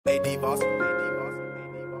Put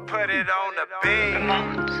it on the beat.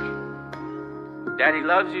 Daddy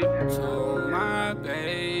loves you. To my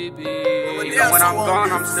baby. Even when I'm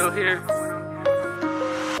gone, I'm still here.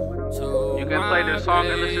 You can play this song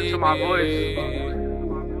and listen to my voice.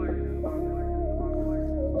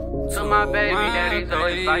 To my baby, daddy's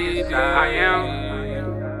always by your side. I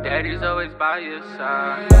am. Daddy's always by your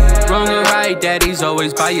side. Wrong or right, daddy's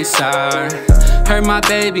always by your side. Hurt my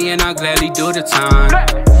baby and I'll gladly do the time.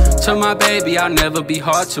 To my baby, I'll never be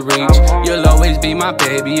hard to reach. You'll always be my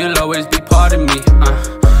baby, you'll always be part of me.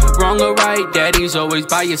 Wrong or right, daddy's always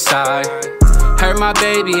by your side. Hurt my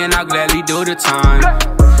baby and I'll gladly do the time.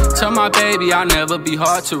 To my baby, I'll never be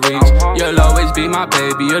hard to reach. You'll always be my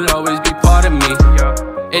baby, you'll always be part of me.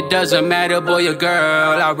 It doesn't matter, boy or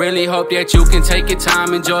girl. I really hope that you can take your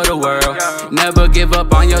time, enjoy the world. Never give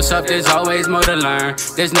up on yourself, there's always more to learn.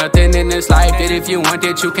 There's nothing in this life that if you want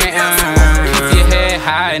it, you can't earn. Keep your head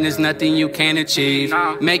high and there's nothing you can't achieve.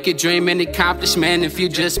 Make your dream an accomplishment if you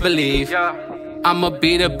just believe. I'ma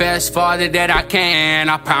be the best father that I can.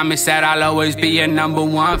 I promise that I'll always be your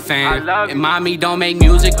 #1 fan. And mommy don't make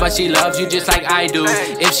music, but she loves you just like I do.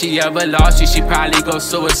 If she ever lost you, she probably go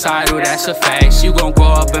suicidal, that's a fact. She gon' grow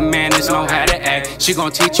up a man that's know how to act. She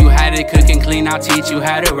gon' teach you how to cook and clean, I'll teach you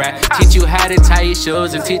how to rap. Teach you how to tie your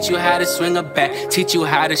shoes and teach you how to swing a bat. Teach you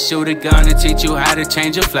how to shoot a gun and teach you how to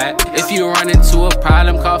change a flat. If you run into a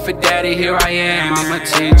problem, call for daddy, here I am. I'ma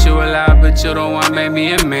teach you a lot, but you don't wanna make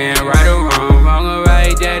me a man. Right or wrong, wrong or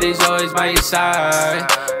right, daddy's always by your side.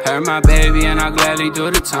 Hurt my baby and I'll gladly do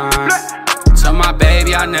the time. To my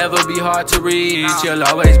baby, I'll never be hard to reach. You'll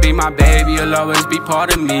always be my baby, you'll always be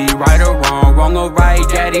part of me. Right or wrong, wrong or right,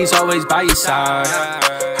 daddy's always by your side.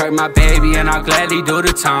 Hurt my baby and I'll gladly do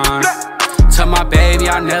the time. To my baby,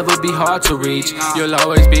 I'll never be hard to reach. You'll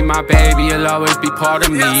always be my baby, you'll always be part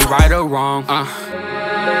of me. Right or wrong,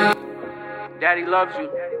 Daddy loves you.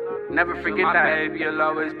 Never forget that. Baby, you'll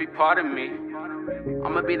always be part of me.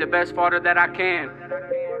 I'ma be the best father that I can.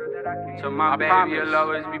 To my baby, you'll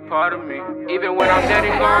always be part of me. Even when I'm dead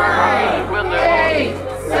and gone, we'll live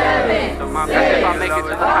on. So my baby, if I make it to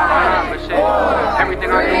the top, but shit,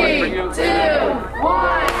 everything I do is for you. So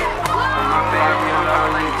my baby, you'll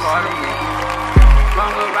always be part of me.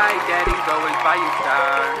 Wrong or right, daddy's always by your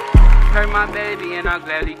side. Hurt my baby and I'll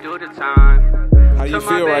gladly do the time. How you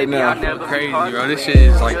feel right now? crazy, bro. This shit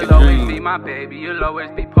is like the dream. You'll always be my baby, you'll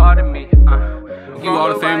always be part of me. You all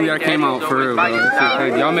the family that came out for real, bro. This shit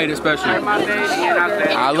crazy. Y'all made it special.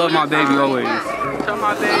 I love my baby always.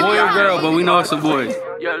 Boy or girl, but we know it's a boy.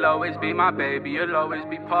 You'll always be my baby, you'll always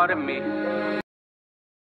be part of me.